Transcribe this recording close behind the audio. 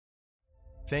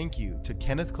Thank you to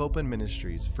Kenneth Copeland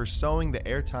Ministries for sowing the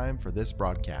airtime for this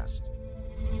broadcast.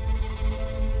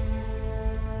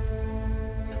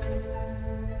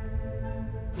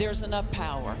 There's enough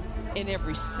power in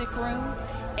every sick room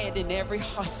and in every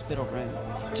hospital room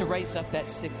to raise up that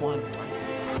sick one.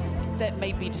 That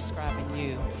may be describing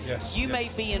you. Yes. You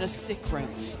may be in a sick room.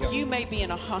 Yep. You may be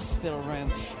in a hospital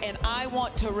room. And I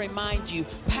want to remind you,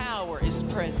 power is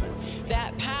present.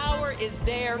 That power is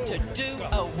there to do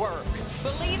a work.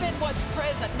 Believe in what's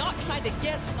present, not trying to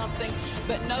get something,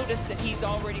 but notice that He's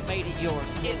already made it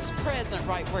yours. It's present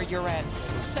right where you're at.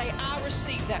 Say, I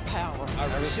receive that power. I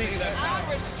receive that power.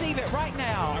 I receive it right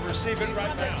now. I receive it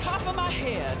right now. From the top of my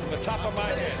head. From the top of my to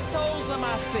head. the soles of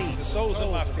my feet. The soles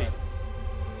of my feet.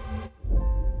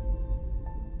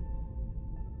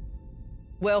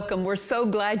 Welcome. We're so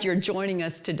glad you're joining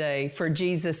us today for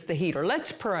Jesus the Healer.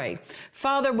 Let's pray.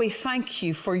 Father, we thank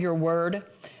you for your word.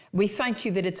 We thank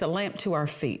you that it's a lamp to our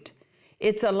feet.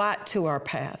 It's a light to our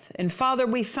path. And Father,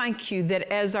 we thank you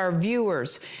that as our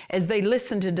viewers, as they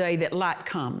listen today, that light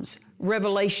comes,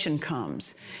 revelation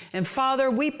comes. And Father,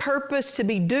 we purpose to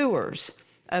be doers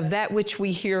of that which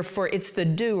we hear, for it's the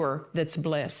doer that's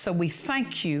blessed. So we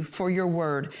thank you for your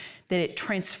word, that it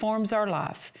transforms our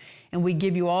life. And we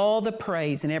give you all the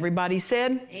praise. And everybody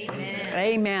said?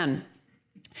 Amen.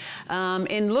 Amen.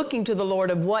 In looking to the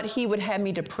Lord of what He would have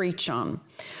me to preach on,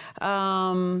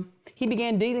 He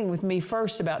began dealing with me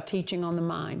first about teaching on the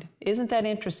mind. Isn't that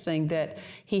interesting that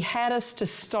He had us to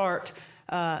start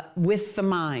with the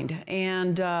mind?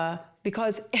 And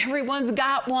because everyone's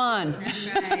got one.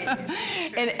 That's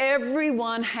right. And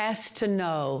everyone has to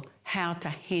know how to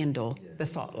handle the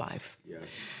thought life.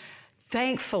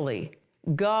 Thankfully,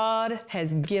 God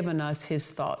has given us His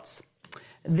thoughts.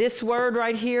 This word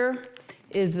right here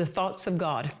is the thoughts of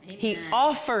God. Amen. He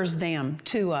offers them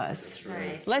to us.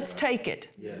 Right. Let's take it.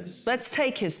 Yes. Let's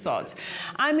take His thoughts.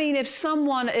 I mean, if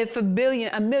a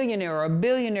millionaire or a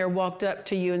billionaire walked up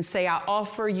to you and say, I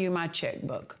offer you my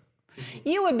checkbook,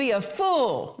 you would be a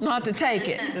fool not to take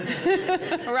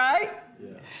it. Right? Yeah.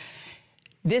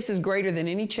 This is greater than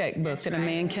any checkbook that a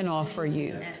man can offer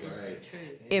you. That's right.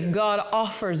 If God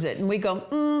offers it and we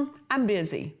go, I'm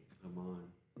busy.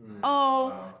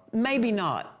 Oh, maybe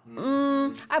not.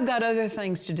 I've got other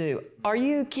things to do. Are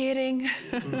you kidding?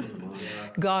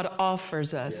 God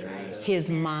offers us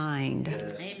His mind,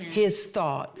 His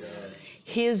thoughts,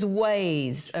 His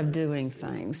ways of doing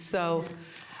things. So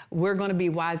we're going to be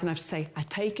wise enough to say, I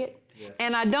take it.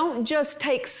 And I don't just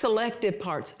take selected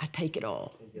parts. I take it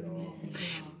all.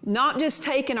 Not just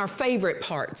taking our favorite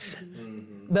parts,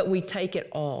 but we take it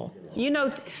all. You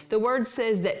know, the word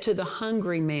says that to the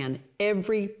hungry man,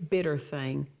 every bitter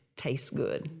thing tastes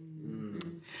good.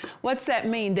 What's that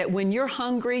mean? That when you're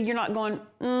hungry, you're not going,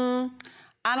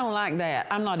 I don't like that.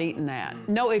 I'm not eating that.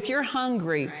 No, if you're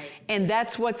hungry and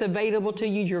that's what's available to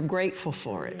you, you're grateful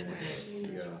for it.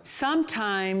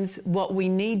 Sometimes what we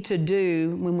need to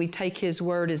do when we take His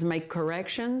word is make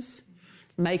corrections,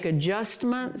 make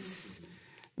adjustments,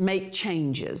 make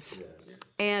changes.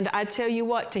 And I tell you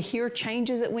what, to hear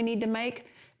changes that we need to make,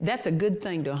 that's a good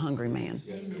thing to a hungry man.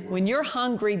 When you're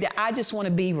hungry, that I just want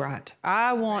to be right.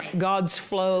 I want God's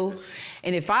flow.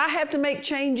 And if I have to make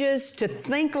changes to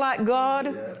think like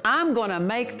God, I'm going to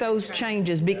make those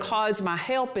changes because my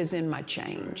help is in my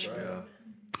change.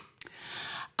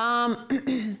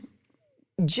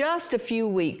 Just a few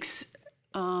weeks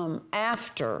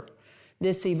after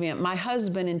this event, my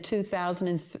husband in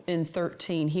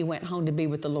 2013, he went home to be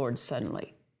with the Lord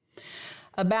suddenly.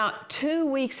 About 2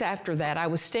 weeks after that, I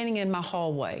was standing in my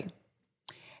hallway,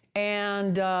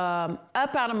 and up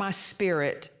out of my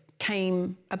spirit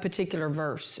came a particular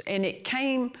verse, and it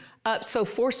came up so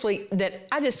forcefully that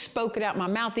I just spoke it out my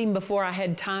mouth even before I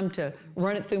had time to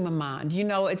run it through my mind. You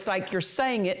know, it's like you're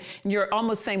saying it, and you're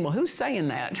almost saying, well, who's saying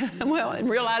that? Well, and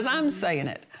realize I'm saying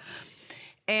it.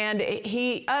 And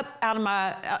up out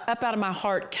of my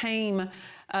heart came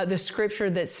the scripture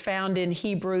that's found in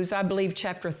Hebrews, I believe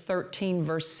chapter 13,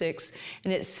 verse 6.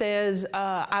 And it says,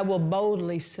 I will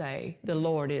boldly say, the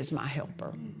Lord is my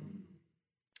helper.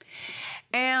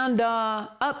 And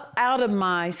up out of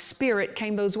my spirit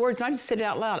came those words. And I just said it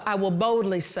out loud. I will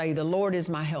boldly say, the Lord is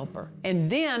my helper. And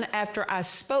then after I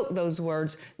spoke those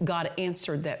words, God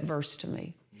answered that verse to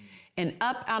me. And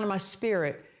up out of my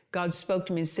spirit, God spoke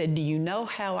to me and said, do you know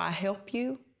how I help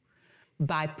you?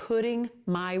 By putting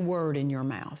my word in your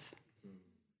mouth.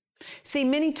 See,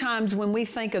 many times when we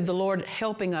think of the Lord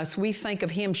helping us, we think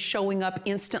of Him showing up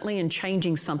instantly and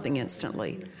changing something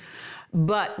instantly.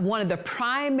 But one of the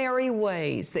primary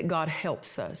ways that God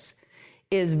helps us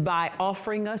is by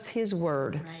offering us His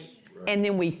word And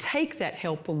then we take that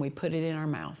help when we put it in our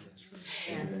mouth.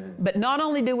 Yes. But not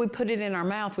only do we put it in our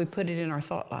mouth, we put it in our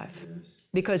thought life.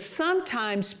 Because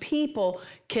sometimes people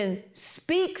can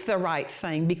speak the right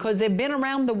thing because they've been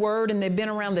around the Word and they've been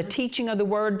around the teaching of the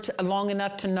Word long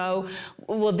enough to know,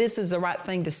 well, this is the right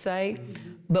thing to say.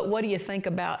 But what do you think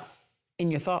about in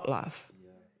your thought life?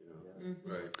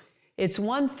 Right. It's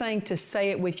one thing to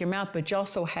say it with your mouth, but you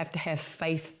also have to have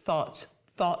faith thoughts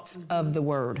of the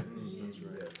Word.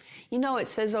 You know, it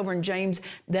says over in James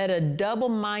that a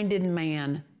double-minded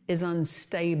man is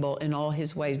unstable in all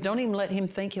his ways. Don't even let him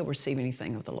think he'll receive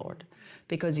anything of the Lord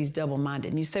because he's double-minded.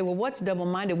 And you say, well, what's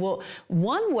double-minded? Well,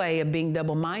 one way of being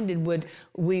double-minded would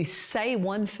we say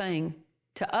one thing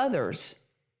to others,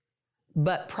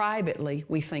 but privately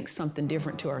we think something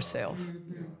different to ourselves.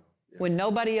 When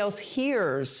nobody else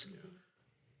hears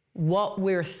what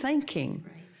we're thinking.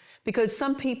 Because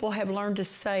some people have learned to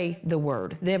say the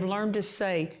Word. They've learned to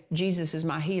say, Jesus is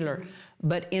my healer.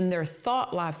 But in their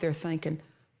thought life, they're thinking,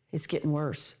 it's getting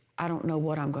worse. I don't know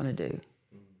what I'm going to do.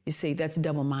 You see, that's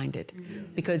double-minded.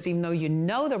 Because even though you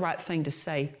know the right thing to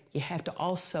say, you have to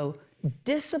also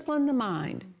discipline the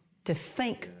mind to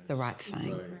think the right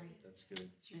thing.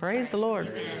 Praise the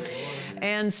Lord.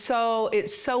 And so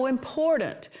it's so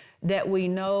important that we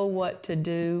know what to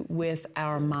do with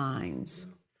our minds.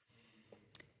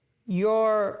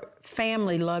 Your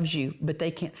family loves you, but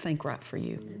they can't think right for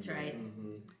you. That's right.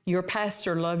 Your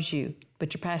pastor loves you,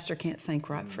 but your pastor can't think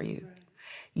right for you.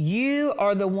 You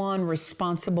are the one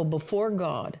responsible before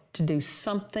God to do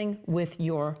something with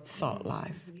your thought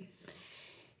life.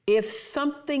 If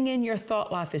something in your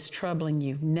thought life is troubling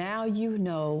you, now you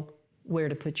know where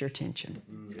to put your attention.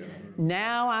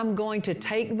 Now I'm going to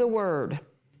take the Word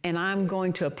and I'm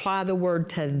going to apply the Word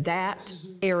to that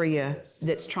area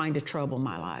that's trying to trouble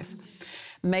my life.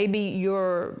 Maybe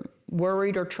you're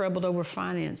worried or troubled over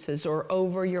finances or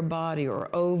over your body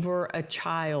or over a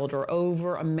child or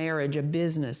over a marriage, a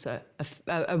business,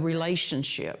 a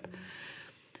relationship.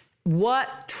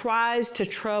 What tries to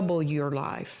trouble your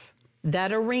life,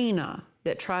 that arena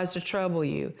that tries to trouble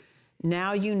you,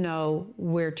 now you know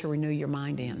where to renew your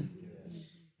mind in.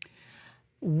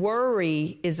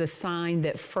 Worry is a sign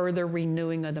that further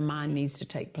renewing of the mind needs to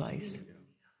take place.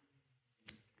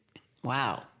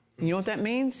 Wow. You know what that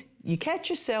means? You catch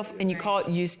yourself and you call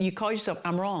yourself,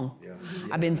 I'm wrong.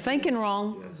 I've been thinking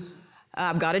wrong.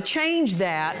 I've got to change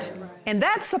that. And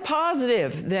that's a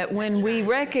positive, that when we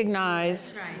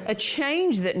recognize a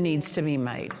change that needs to be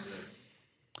made,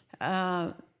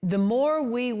 the more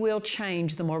we will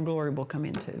change, the more glory will come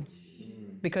into.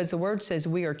 Because the Word says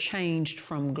we are changed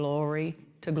from glory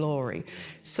to glory.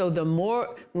 So the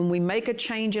more, when we make a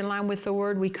change in line with the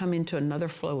Word, we come into another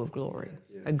flow of glory,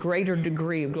 a greater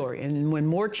degree of glory. And when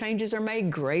more changes are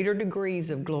made, greater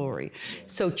degrees of glory.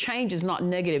 So change is not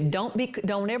negative.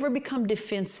 Don't ever become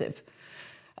defensive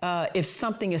if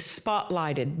something is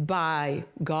spotlighted by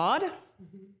God,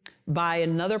 by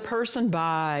another person,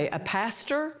 by a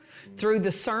pastor, through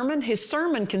the sermon. His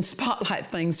sermon can spotlight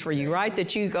things for you, right?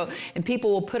 That you go, and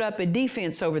people will put up a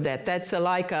defense over that. That's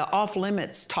like a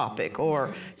off-limits topic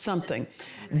or something.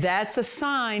 That's a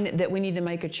sign that we need to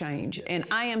make a change. And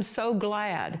I am so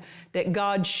glad that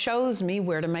God shows me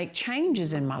where to make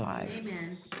changes in my life.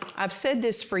 Amen. I've said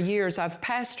this for years. I've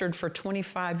pastored for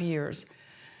 25 years.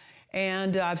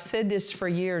 And I've said this for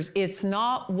years. It's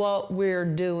not what we're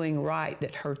doing right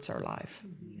that hurts our life.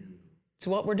 It's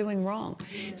what we're doing wrong.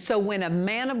 So when a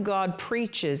man of God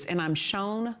preaches and I'm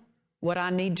shown what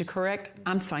I need to correct,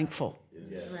 I'm thankful.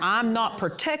 I'm not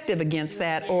protective against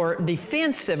that or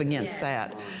defensive against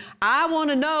that. I want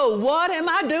to know, what am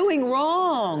I doing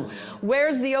wrong?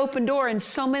 Where's the open door? And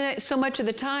so much of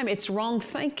the time, it's wrong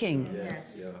thinking.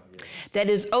 That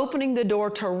is opening the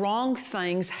door to wrong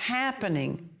things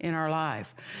happening in our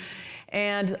life.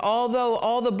 And although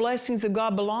all the blessings of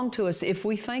God belong to us, if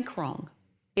we think wrong,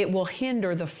 it will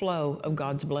hinder the flow of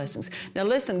God's blessings. Now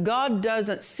listen, God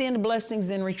doesn't send blessings,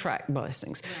 then retract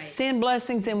blessings. Right. Send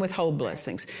blessings, then withhold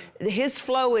blessings. His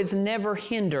flow is never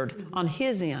hindered on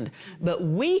His end, but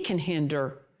we can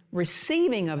hinder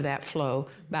receiving of that flow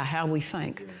by how we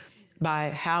think, by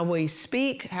how we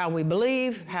speak, how we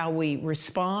believe, how we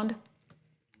respond.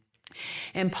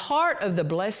 And part of the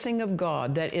blessing of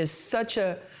God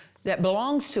that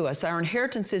belongs to us, our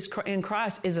inheritance is in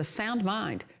Christ, is a sound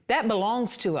mind. That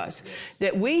belongs to us.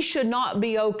 That we should not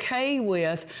be okay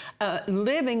with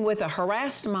living with a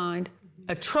harassed mind,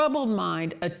 a troubled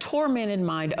mind, a tormented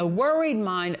mind, a worried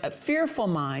mind, a fearful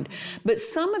mind. But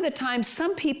some of the time,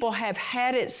 some people have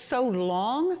had it so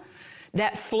long,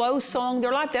 that flow so long in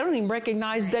their life, they don't even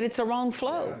recognize that it's a wrong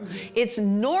flow. It's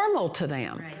normal to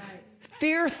them.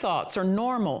 Fear thoughts are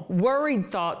normal. Worried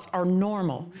thoughts are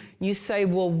normal. You say,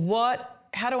 well,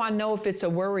 how do I know if it's a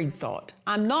worried thought?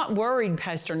 I'm not worried,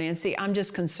 Pastor Nancy. I'm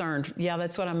just concerned. Yeah,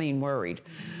 that's what I mean, worried.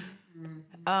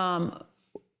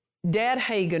 Dad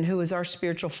Hagin, who is our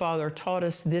spiritual father, taught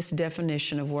us this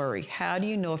definition of worry. How do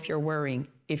you know if you're worrying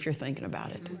if you're thinking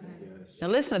about it? Now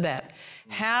listen to that.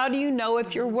 How do you know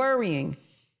if you're worrying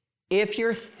if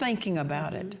you're thinking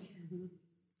about it?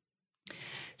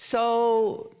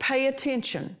 So pay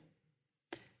attention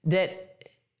that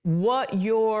what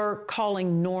you're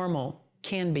calling normal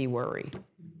can be worry.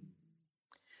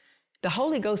 The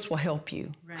Holy Ghost will help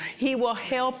you. He will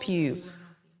help you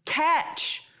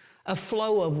catch a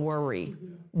flow of worry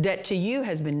that to you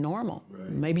has been normal.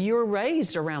 Maybe you were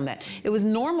raised around that. It was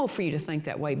normal for you to think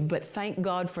that way, but thank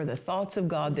God for the thoughts of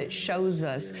God that shows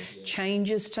us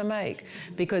changes to make,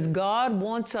 because God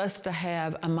wants us to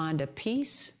have a mind of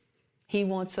peace. He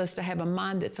wants us to have a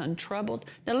mind that's untroubled.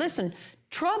 Now listen,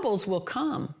 troubles will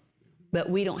come, but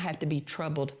we don't have to be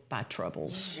troubled by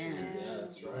troubles.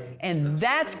 And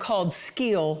that's called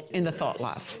skill in the thought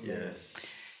life.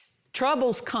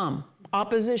 Troubles come,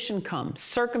 opposition comes,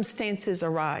 circumstances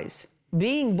arise.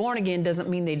 Being born again doesn't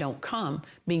mean they don't come.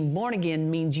 Being born again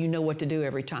means you know what to do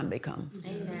every time they come.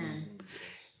 Amen.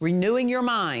 Renewing your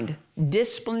mind,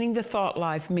 disciplining the thought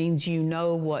life means you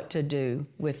know what to do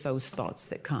with those thoughts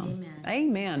that come.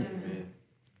 Amen. Amen.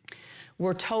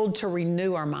 We're told to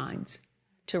renew our minds.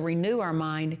 To renew our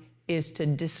mind is to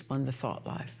discipline the thought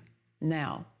life.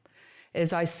 Now,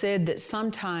 as I said, that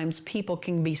sometimes people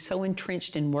can be so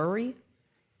entrenched in worry,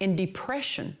 in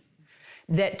depression,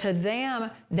 that to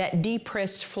them, that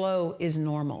depressed flow is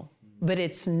normal. But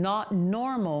it's not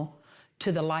normal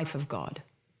to the life of God.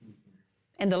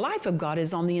 And the life of God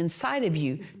is on the inside of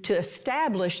you to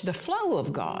establish the flow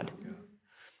of God.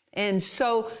 And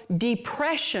so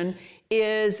depression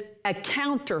is a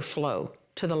counterflow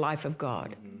to the life of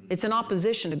God. It's an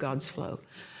opposition to God's flow.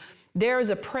 There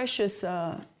is a precious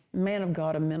man of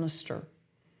God, a minister.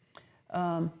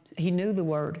 He knew the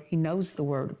Word. He knows the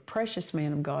Word. Precious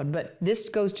man of God. But this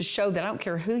goes to show that I don't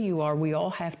care who you are, we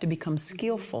all have to become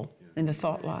skillful in the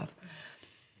thought life.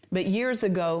 But years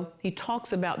ago, he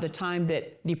talks about the time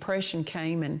that depression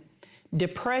came, and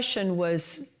depression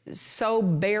was so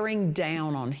bearing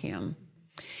down on him.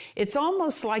 It's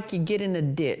almost like you get in a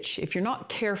ditch. If you're not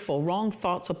careful, wrong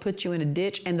thoughts will put you in a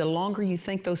ditch, and the longer you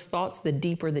think those thoughts, the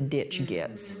deeper the ditch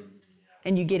gets.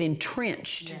 And you get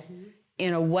entrenched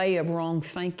in a way of wrong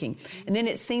thinking. And then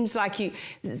it seems like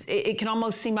it can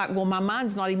almost seem like, well, my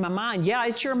mind's not even my mind. Yeah,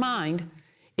 it's your mind.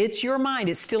 It's your mind.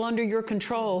 It's still under your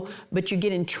control, but you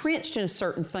get entrenched in a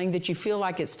certain thing that you feel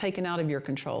like it's taken out of your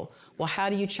control. Well, how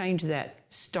do you change that?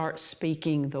 Start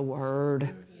speaking the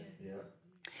Word.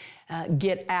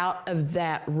 Get out of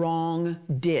that wrong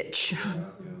ditch.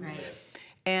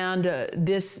 And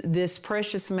this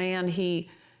precious man, he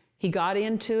got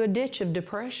into a ditch of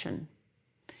depression.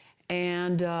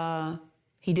 And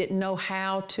he didn't know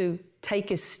how to take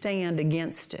his stand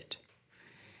against it.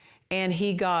 And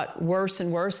he got worse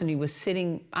and worse, and he was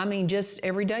sitting, just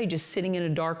every day, just sitting in a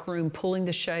dark room, pulling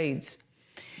the shades.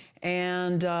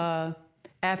 And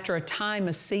after a time,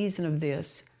 a season of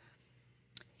this,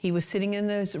 he was sitting in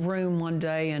this room one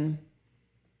day, and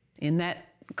in that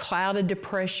cloud of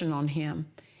depression on him,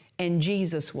 and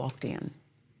Jesus walked in.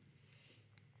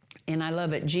 And I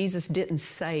love it. Jesus didn't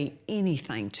say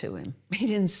anything to him. He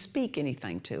didn't speak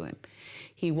anything to him.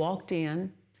 He walked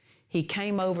in. He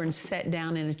came over and sat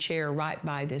down in a chair right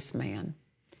by this man.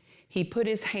 He put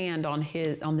his hand on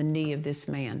the knee of this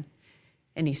man,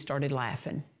 and he started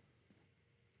laughing.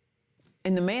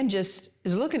 And the man just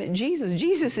is looking at Jesus.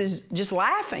 Jesus is just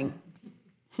laughing.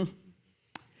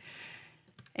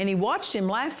 And he watched him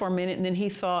laugh for a minute, and then he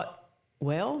thought,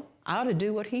 well, I ought to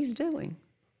do what he's doing.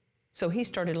 So he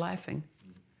started laughing.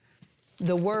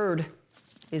 The Word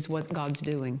is what God's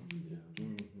doing.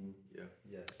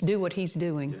 Do what he's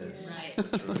doing.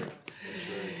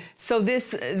 So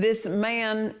this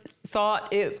man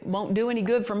thought, it won't do any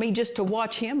good for me just to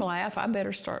watch him laugh. I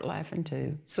better start laughing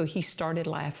too. So he started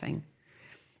laughing.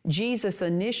 Jesus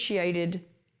initiated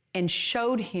and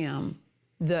showed him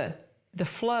the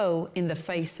flow in the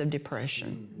face of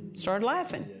depression. Started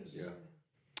laughing.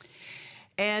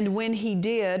 And when he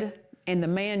did, and the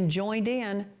man joined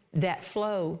in, that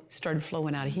flow started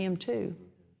flowing out of him too.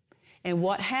 And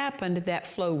what happened, that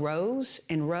flow rose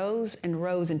and rose and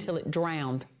rose until it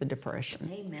drowned the depression.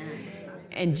 Amen.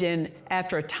 And then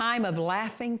after a time of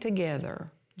laughing together,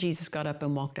 Jesus got up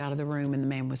and walked out of the room, and the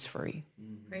man was free.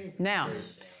 Praise now,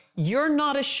 you're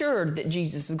not assured that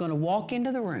Jesus is going to walk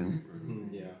into the room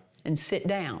and sit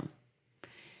down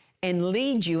and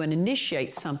lead you and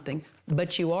initiate something,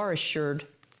 but you are assured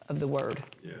of the word.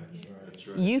 Yeah, that's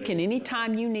right. You can,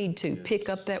 anytime you need to, pick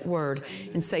up that word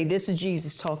and say, this is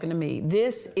Jesus talking to me.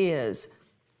 This is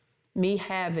me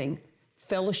having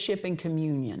fellowship and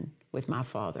communion with my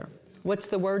Father. What's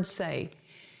the word say?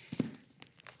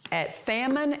 At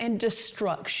famine and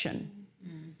destruction,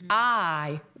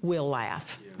 I will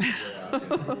laugh.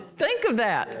 Think of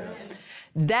that.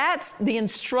 That's the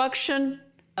instruction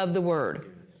of the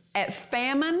word. At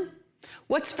famine,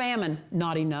 what's famine?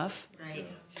 Not enough. Right.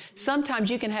 Sometimes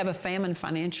you can have a famine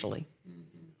financially.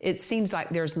 It seems like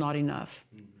there's not enough.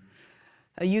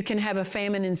 You can have a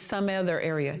famine in some other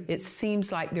area. It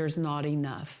seems like there's not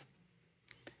enough.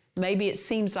 Maybe it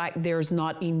seems like there's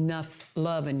not enough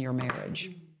love in your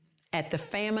marriage. At the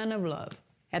famine of love,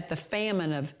 at the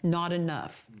famine of not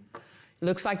enough. It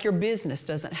looks like your business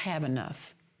doesn't have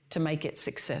enough to make it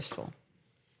successful.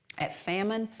 At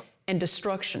famine and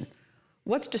destruction.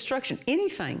 What's destruction?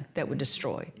 Anything that would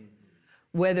destroy.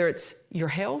 Whether it's your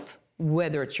health,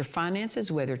 whether it's your finances,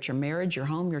 whether it's your marriage, your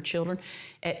home, your children,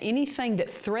 at anything that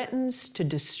threatens to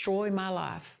destroy my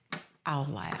life, I'll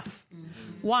laugh.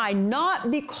 Why?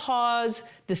 Not because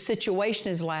the situation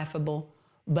is laughable,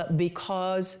 but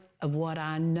because of what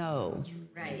I know.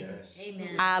 Right.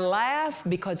 Amen. I laugh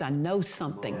because I know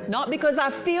something. Not because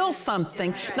I feel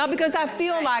something. Not because I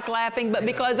feel like laughing, but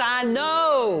because I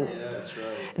know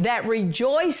that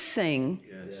rejoicing,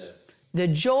 the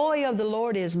joy of the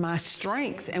Lord is my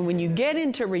strength. And when you get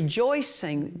into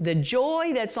rejoicing, the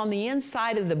joy that's on the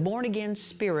inside of the born-again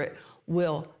spirit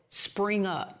will spring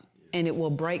up and it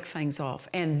will break things off.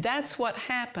 And that's what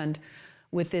happened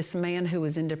with this man who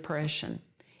was in depression.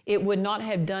 It would not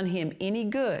have done him any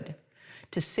good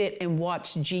to sit and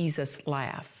watch Jesus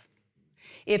laugh.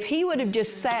 If he would have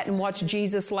just sat and watched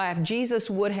Jesus laugh, Jesus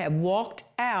would have walked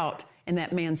out and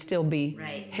that man still be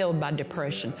held by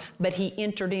depression. But he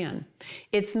entered in.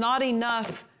 It's not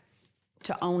enough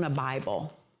to own a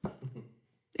Bible.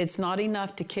 It's not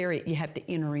enough to carry it. You have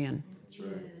to enter in. That's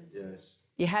right. Yes.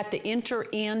 You have to enter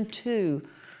into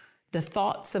the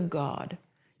thoughts of God.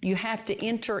 You have to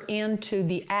enter into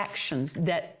the actions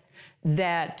that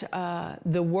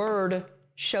the Word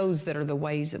shows that are the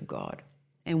ways of God.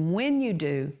 And when you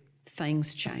do,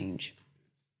 things change.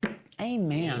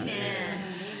 Amen. Amen.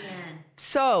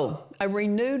 So, a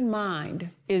renewed mind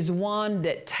is one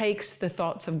that takes the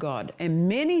thoughts of God. And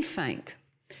many think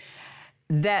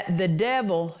that the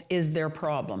devil is their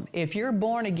problem. If you're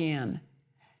born again,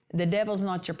 the devil's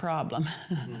not your problem.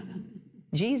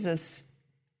 Jesus,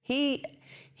 he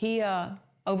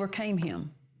overcame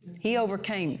him. He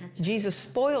overcame. Jesus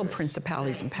spoiled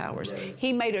principalities and powers.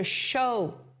 He made a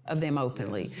show of them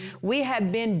openly. We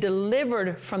have been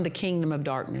delivered from the kingdom of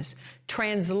darkness,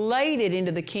 translated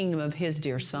into the kingdom of His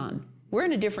dear Son. We're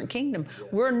in a different kingdom.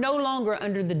 We're no longer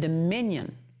under the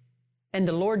dominion and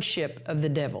the lordship of the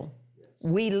devil.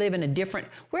 We live in a different,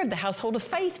 we're the household of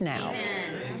faith now.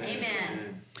 Amen.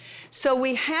 Amen. So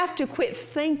we have to quit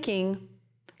thinking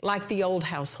like the old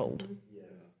household.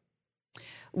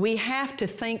 We have to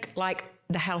think like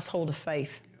the household of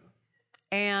faith.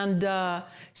 And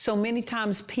so many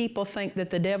times people think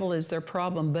that the devil is their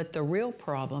problem, but the real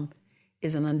problem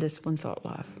is an undisciplined thought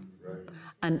life,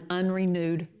 an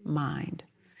unrenewed mind.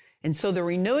 And so the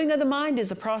renewing of the mind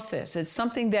is a process. It's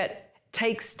something that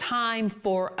takes time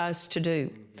for us to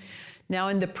do. Now,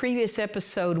 in the previous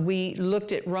episode, we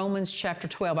looked at Romans chapter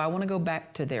 12. I want to go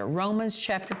back to there. Romans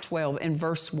chapter 12 and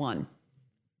verse 1.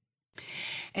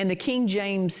 And the King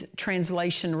James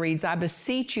translation reads, I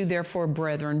beseech you, therefore,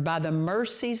 brethren, by the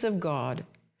mercies of God,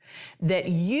 that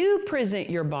you present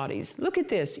your bodies. Look at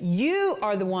this. You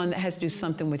are the one that has to do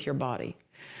something with your body.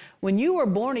 When you were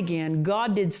born again,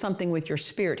 God did something with your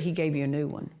spirit. He gave you a new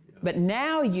one. But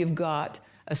now you've got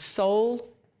a soul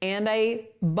and a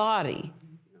body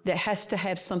that has to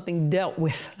have something dealt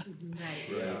with.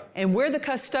 And we're the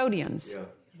custodians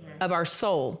of our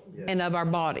soul and of our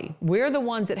body. We're the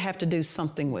ones that have to do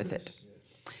something with it.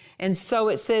 And so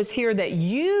it says here that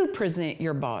you present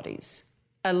your bodies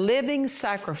a living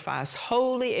sacrifice,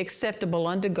 holy, acceptable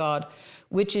unto God,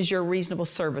 which is your reasonable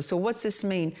service. So what's this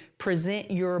mean? Present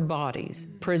your bodies.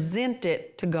 Present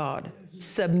it to God.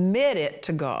 Submit it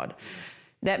to God.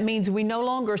 That means we no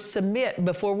longer submit.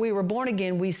 Before we were born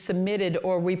again, we submitted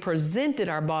or we presented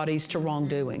our bodies to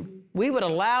wrongdoing. We would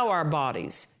allow our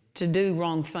bodies to do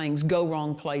wrong things, go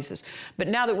wrong places. But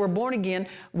now that we're born again,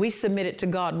 we submit it to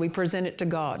God. We present it to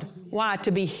God. Why? To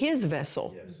be His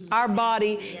vessel. Our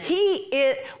body,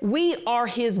 we are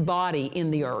His body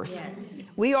in the earth.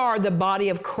 We are the body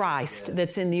of Christ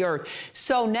that's in the earth.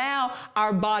 So now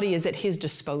our body is at His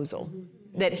disposal.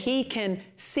 that He can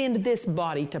send this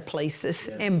body to places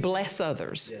and bless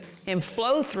others and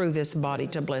flow through this body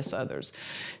to bless others.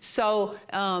 So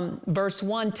verse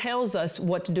 1 tells us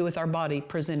what to do with our body.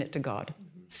 Present it to God.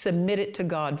 Submit it to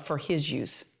God for His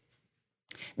use.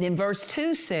 Then verse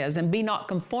 2 says, and be not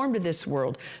conformed to this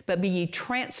world, but be ye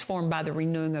transformed by the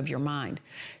renewing of your mind.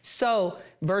 So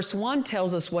verse 1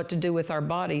 tells us what to do with our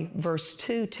body. Verse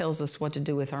 2 tells us what to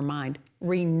do with our mind.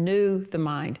 Renew the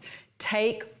mind.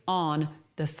 Take on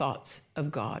the thoughts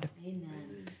of God.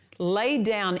 Amen. Lay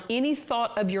down any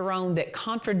thought of your own that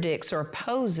contradicts or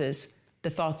opposes the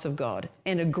thoughts of God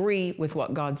and agree with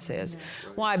what God says.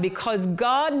 Why? Because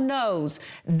God knows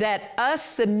that us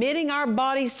submitting our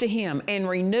bodies to Him and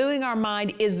renewing our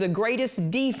mind is the greatest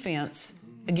defense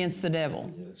against the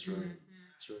devil. Yeah, that's right.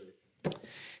 That's right.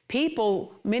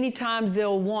 People, many times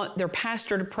they'll want their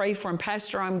pastor to pray for them.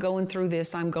 Pastor, I'm going through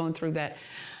this, I'm going through that.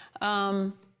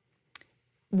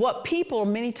 What people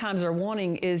many times are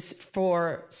wanting is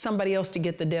for somebody else to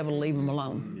get the devil to leave them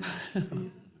alone.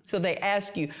 So they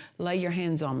ask you, lay your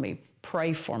hands on me,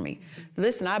 pray for me.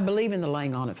 Listen, I believe in the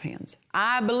laying on of hands.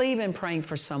 I believe in praying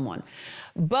for someone.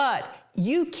 But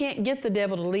you can't get the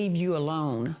devil to leave you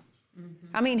alone.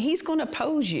 I mean, he's going to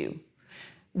oppose you.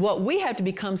 What we have to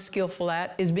become skillful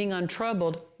at is being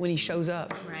untroubled when he shows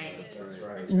up. Right.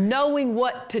 Knowing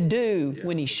what to do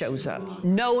when he shows up.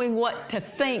 Knowing what to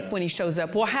think when he shows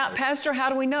up. Well, Pastor, how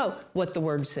do we know? What the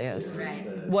Word says.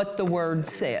 Right. What the Word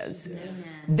says.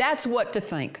 Amen. That's what to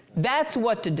think. That's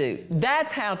what to do.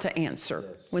 That's how to answer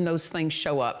when those things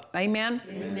show up. Amen?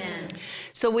 Amen.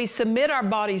 So we submit our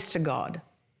bodies to God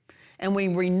and we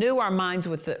renew our minds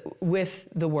with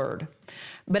the Word.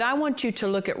 But I want you to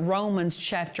look at Romans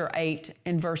chapter 8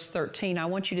 and verse 13. I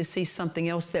want you to see something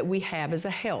else that we have as a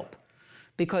help.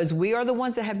 Because we are the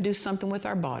ones that have to do something with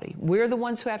our body. We're the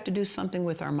ones who have to do something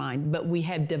with our mind. But we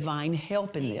have divine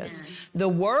help in this. The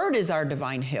Word is our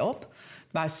divine help.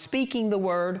 By speaking the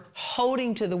Word,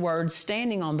 holding to the Word,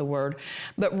 standing on the Word.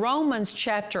 But Romans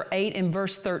chapter 8 and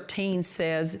verse 13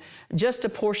 says, just a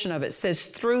portion of it says,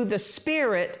 through the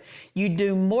Spirit you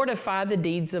do mortify the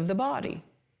deeds of the body.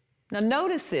 Now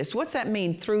notice this. What's that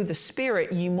mean? Through the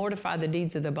Spirit you mortify the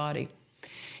deeds of the body.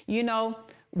 You know,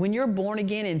 when you're born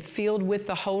again and filled with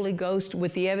the Holy Ghost,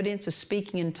 with the evidence of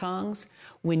speaking in tongues,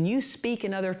 when you speak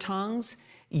in other tongues,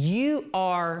 you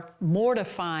are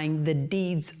mortifying the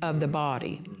deeds of the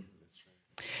body.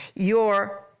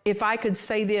 If I could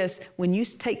say this, when you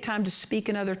take time to speak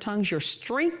in other tongues, you're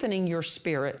strengthening your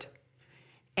spirit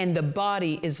and the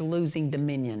body is losing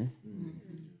dominion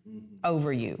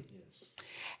over you.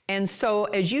 And so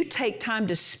as you take time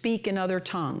to speak in other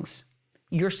tongues,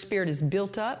 your spirit is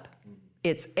built up,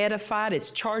 it's edified,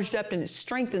 it's charged up, and it's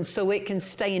strengthened so it can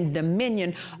stay in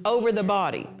dominion over the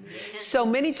body. So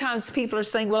many times people are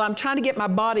saying, well, I'm trying to get my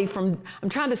body I'm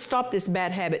trying to stop this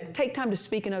bad habit. Take time to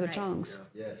speak in other tongues.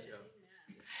 Yes.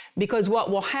 Because what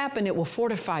will happen, it will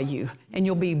fortify you and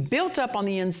you'll be built up on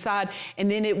the inside, and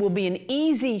then it will be an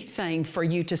easy thing for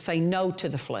you to say no to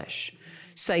the flesh,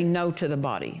 say no to the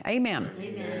body. Amen.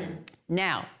 Amen.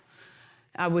 Now,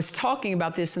 I was talking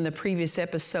about this in the previous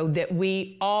episode, that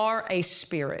we are a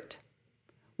spirit.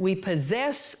 We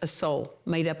possess a soul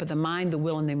made up of the mind, the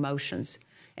will, and the emotions,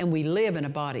 and we live in a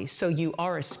body. So you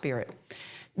are a spirit.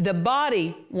 The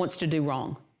body wants to do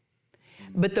wrong,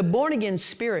 but the born-again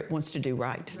spirit wants to do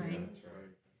right. Right.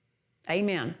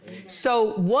 Amen.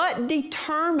 So what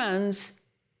determines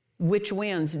which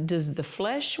wins? Does the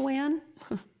flesh win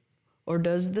or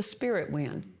does the spirit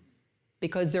win?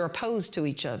 Because they're opposed to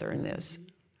each other in this.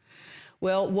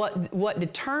 Well, what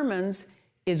determines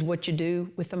is what you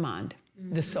do with the mind,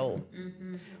 the soul.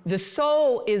 The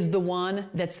soul is the one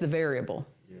that's the variable.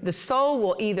 The soul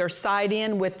will either side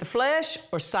in with the flesh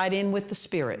or side in with the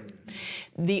spirit.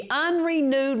 The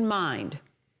unrenewed mind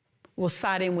will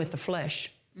side in with the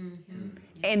flesh.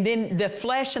 And then the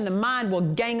flesh and the mind will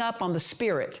gang up on the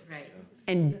spirit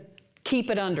and keep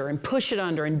it under and push it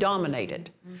under and dominate it.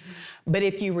 But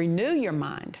if you renew your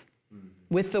mind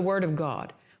with the Word of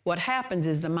God, what happens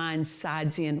is the mind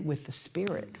sides in with the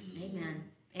Spirit. Amen.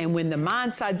 And when the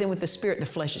mind sides in with the Spirit, the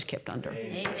flesh is kept under.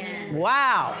 Amen.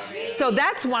 Wow. So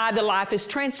that's why the life is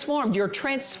transformed. You're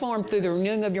transformed through the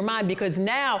renewing of your mind, because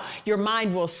now your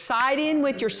mind will side in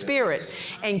with your spirit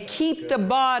and keep the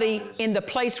body in the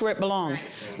place where it belongs.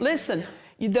 Listen,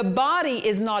 the body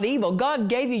is not evil. God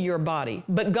gave you your body,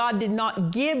 but God did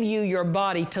not give you your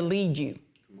body to lead you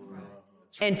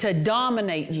and to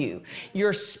dominate you.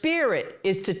 Your spirit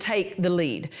is to take the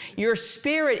lead. Your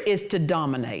spirit is to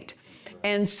dominate.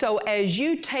 And so as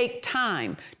you take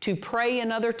time to pray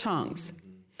in other tongues,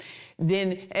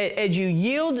 then as you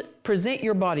yield, present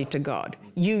your body to God.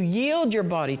 You yield your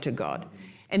body to God.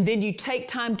 And then you take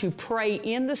time to pray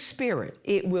in the Spirit.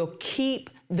 It will keep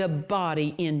the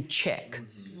body in check.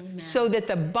 So that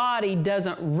the body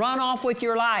doesn't run off with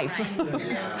your life.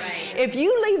 Right. If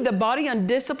you leave the body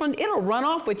undisciplined, it'll run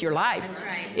off with your life. That's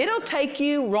right. It'll take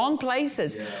you wrong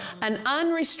places. An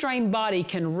unrestrained body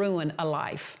can ruin a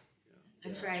life,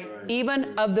 That's right.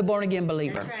 even of the born-again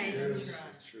believer. That's right.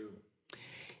 That's true.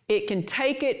 It can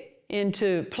take it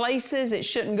into places it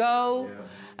shouldn't go,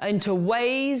 into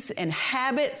ways and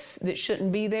habits that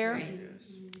shouldn't be there. Right.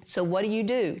 So what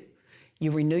do? You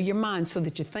renew your mind so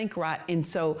that you think right. And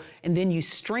then you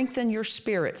strengthen your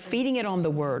spirit, feeding it on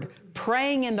the Word,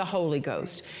 praying in the Holy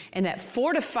Ghost. And that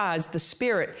fortifies the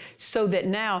spirit so that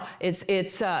now it's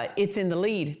in the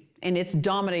lead and it's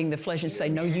dominating the flesh and say,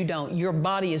 no, you don't. Your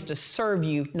body is to serve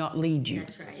you, not lead you.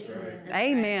 That's right.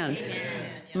 Amen.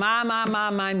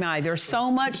 My. There's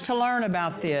so much to learn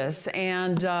about this.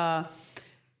 And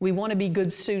we want to be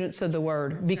good students of the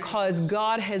Word because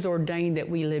God has ordained that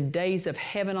we live days of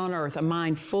heaven on earth, a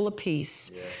mind full of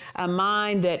peace, a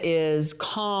mind that is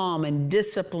calm and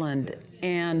disciplined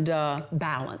and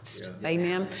balanced.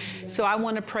 Amen. So I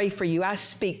want to pray for you. I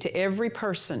speak to every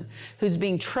person who's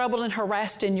being troubled and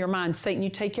harassed in your mind. Satan,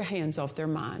 you take your hands off their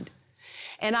mind.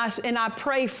 And I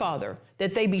pray, Father,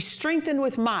 that they be strengthened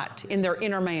with might in their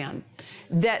inner man,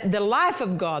 that the life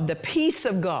of God, the peace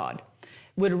of God,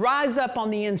 would rise up on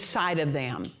the inside of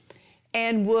them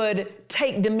and would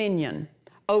take dominion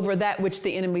over that which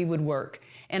the enemy would work.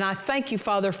 And I thank you,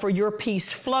 Father, for your peace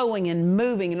flowing and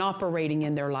moving and operating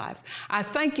in their life. I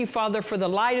thank you, Father, for the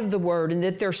light of the Word and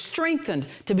that they're strengthened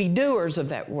to be doers of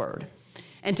that Word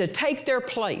and to take their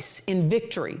place in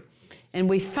victory. And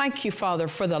we thank you, Father,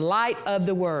 for the light of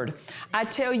the Word. I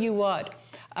tell you what,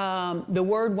 the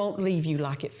Word won't leave you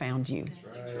like it found you.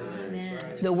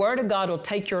 The Word of God will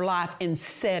take your life and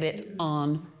set it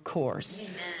on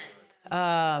course.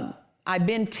 I've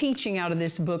been teaching out of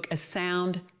this book, A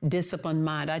Sound, Disciplined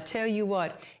Mind. I tell you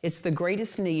what, it's the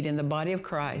greatest need in the body of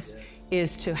Christ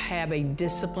is to have a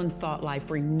disciplined thought life,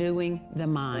 renewing the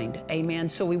mind. Amen.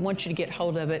 So we want you to get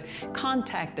hold of it.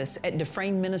 Contact us at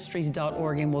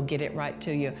DufresneMinistries.org and we'll get it right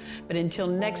to you. But until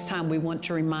next time, we want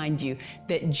to remind you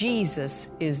that Jesus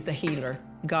is the healer.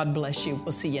 God bless you.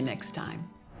 We'll see you next time.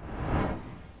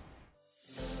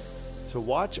 To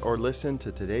watch or listen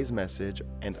to today's message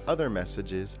and other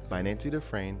messages by Nancy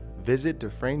Dufresne, visit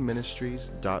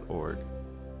DufresneMinistries.org.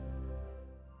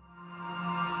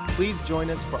 Please join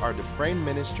us for our Dufresne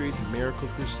Ministries Miracle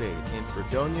Crusade in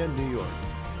Fredonia, New York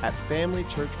at Family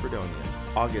Church Fredonia,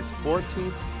 August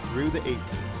 14th through the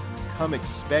 18th. Come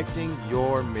expecting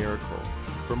your miracle.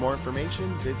 For more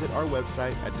information, visit our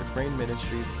website at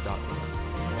DufresneMinistries.org.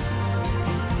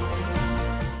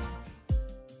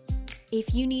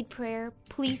 If you need prayer,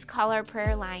 please call our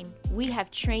prayer line. We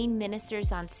have trained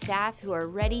ministers on staff who are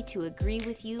ready to agree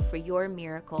with you for your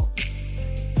miracle.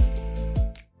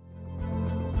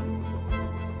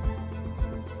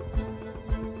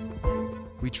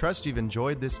 We trust you've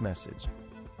enjoyed this message.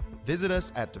 Visit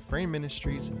us at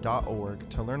DufresneMinistries.org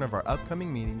to learn of our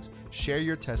upcoming meetings, share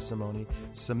your testimony,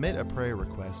 submit a prayer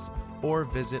request, or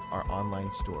visit our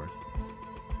online store.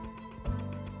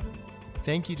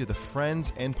 Thank you to the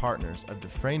friends and partners of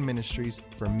Dufresne Ministries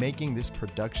for making this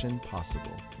production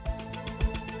possible.